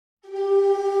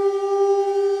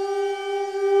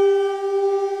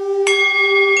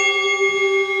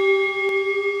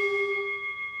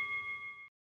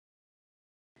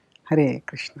Hare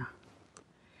Krishna.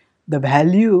 The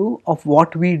value of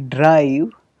what we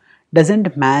drive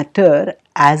doesn't matter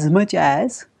as much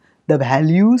as the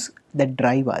values that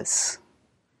drive us.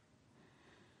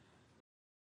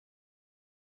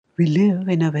 We live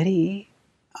in a very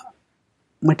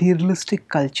materialistic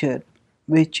culture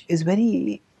which is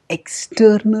very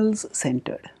externals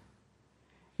centered.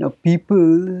 Now,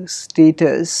 people's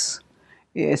status,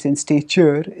 yes, and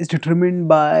stature is determined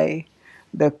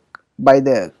the by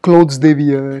the clothes they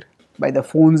wear, by the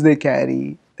phones they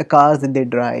carry, the cars that they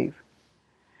drive.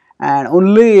 And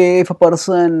only if a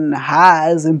person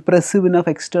has impressive enough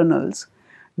externals,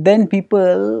 then many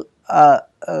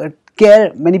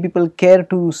people care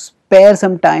to spare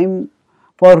some time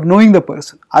for knowing the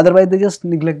person. Otherwise, they just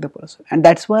neglect the person. And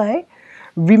that's why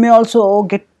we may also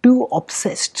get too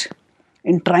obsessed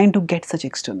in trying to get such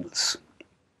externals.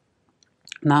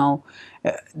 Now,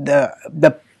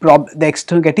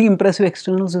 getting impressive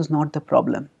externals is not the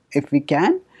problem. If we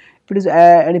can,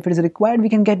 and if it is required, we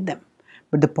can get them.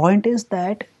 But the point is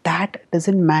that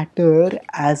doesn't matter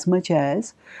as much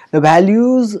as the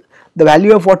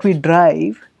value of what we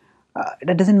drive.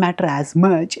 That doesn't matter as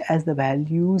much as the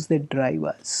values that drive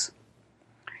us.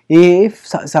 If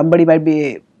somebody might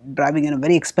be driving in a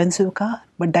very expensive car,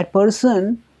 but that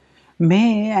person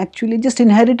may actually just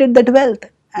inherited that wealth.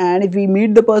 And if we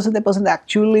meet the person is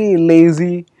actually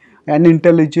lazy,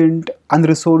 unintelligent,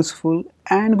 unresourceful,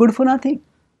 and good for nothing.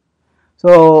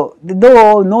 So,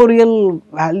 though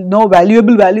no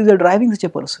valuable values are driving such a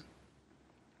person.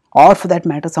 Or for that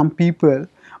matter, some people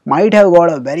might have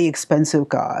got a very expensive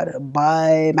car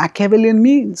by Machiavellian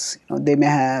means. They may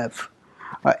have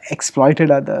exploited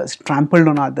others, trampled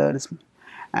on others,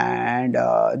 and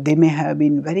they may have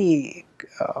been very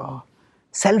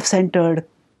self-centered,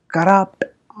 corrupt,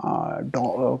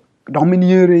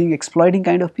 domineering, exploiting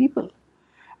kind of people.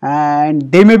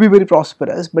 And they may be very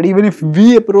prosperous, but even if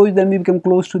we approach them, we become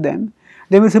close to them,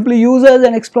 they will simply use us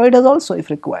and exploit us also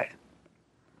if required.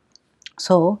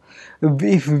 So,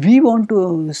 if we want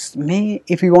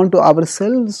to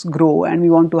ourselves grow and we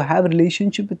want to have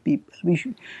relationship with people, we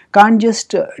can't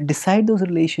just decide those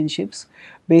relationships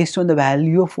based on the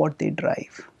value of what they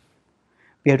drive.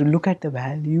 We have to look at the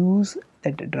values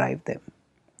that drive them,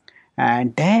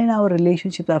 and then our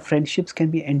relationships, our friendships can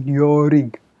be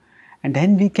enduring. And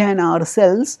then we can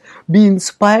ourselves be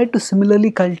inspired to similarly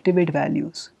cultivate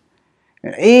values.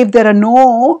 If there are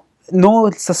no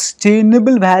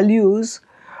sustainable values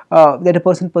that a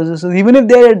person possesses, even if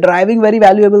they are driving very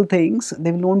valuable things,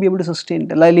 they will not be able to sustain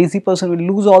it. A lazy person will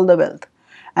lose all the wealth.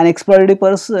 An exploitative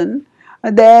person,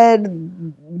 their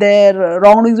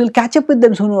wrongdoings will catch up with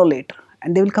them sooner or later,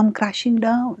 and they will come crashing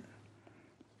down.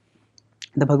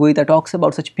 The Bhagavad-gita talks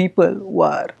about such people who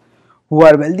are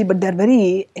wealthy, but they are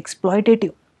very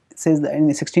exploitative. It says that in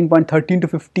 16.13 to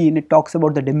 15, it talks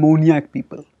about the demoniac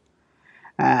people.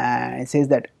 It says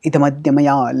that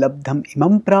idamadhyamaya labdham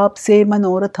imam prapse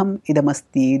manoratham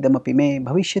idamasti idamapi me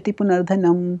bhavishyati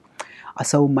punardhanam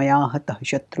asau maya hatah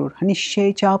shatrur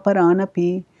hanishye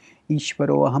chaparanapi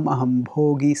ishvaro aham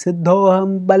bhogi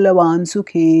siddhoham balavan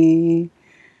sukhi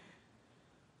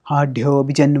आढ्यो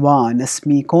विजन्वान्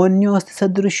अस्मि कोऽन्योऽस्ति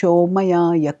सदृशो मया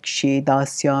यक्षे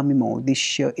दास्यामि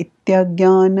मोदिष्य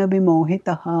इत्याज्ञान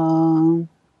विमोहितः.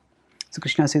 So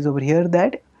Krishna says over here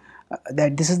that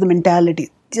this is the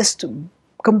mentality, just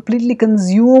completely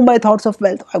consumed by thoughts of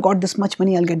wealth. I've got this much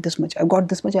money, I'll get this much. I've got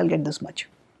this much, I'll get this much.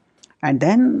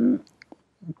 And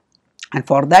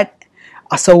for that,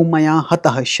 asau maya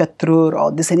hatah shatrur,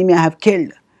 or this enemy I have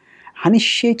killed.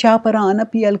 Hanishye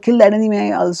chaparanapi, I'll kill that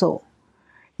enemy also.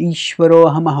 Ishvaro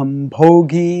aham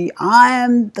bhogi, I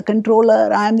am the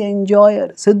controller, I am the enjoyer.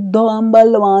 Siddho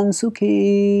balavan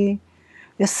sukhi.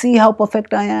 Just see how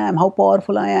perfect I am, how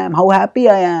powerful I am, how happy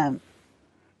I am.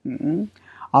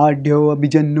 Adhyo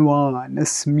abhijanvan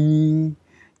asmi.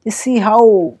 Just see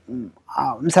how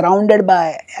I'm surrounded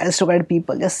by aristocratic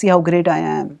people. Just see how great I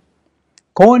am.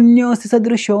 Konyosti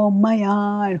sadrisho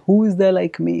maya, and who is there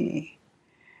like me?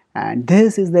 And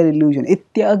this is their illusion.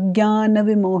 Ityajnana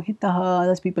vimohitaha.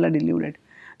 Thus people are deluded.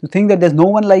 To think that there's no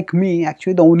one like me,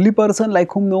 actually the only person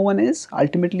like whom no one is,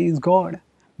 ultimately is God.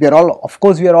 Of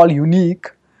course we are all unique,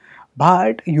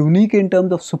 but unique in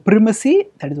terms of supremacy,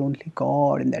 that is only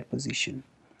God in that position.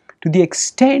 To the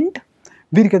extent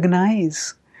we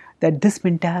recognize that this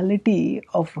mentality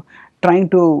of trying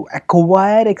to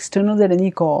acquire externals at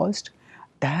any cost,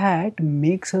 that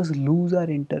makes us lose our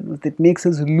internals. It makes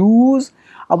us lose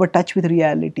our touch with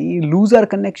reality, lose our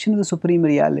connection with the supreme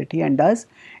reality, and thus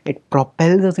it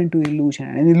propels us into illusion.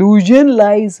 And in illusion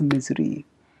lies misery.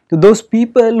 So those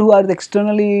people who are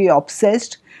externally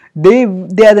obsessed, they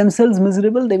are themselves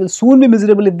miserable. They will soon be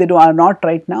miserable if they are not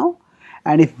right now.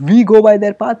 And if we go by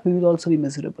their path, we will also be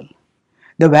miserable.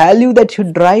 The value that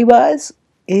should drive us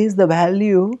is the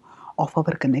value of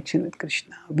our connection with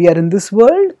Krishna. We are in this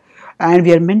world and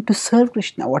we are meant to serve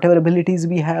Krishna. Whatever abilities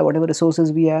we have, whatever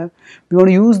resources we have, we want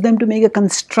to use them to make a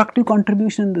constructive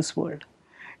contribution in this world.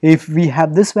 If we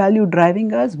have this value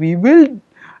driving us, we will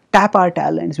tap our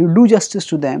talents, we will do justice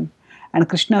to them, and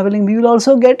Krishna willing, we will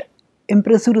also get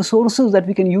impressive resources that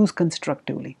we can use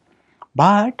constructively.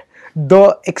 But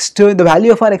the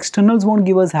value of our externals won't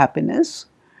give us happiness,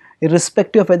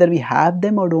 irrespective of whether we have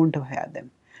them or don't have them.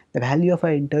 The value of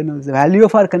our internals, the value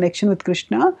of our connection with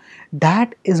Krishna,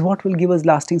 that is what will give us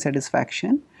lasting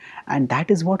satisfaction, and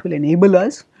that is what will enable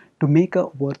us to make a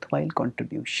worthwhile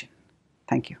contribution.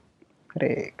 Thank you.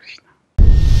 Hare Krishna.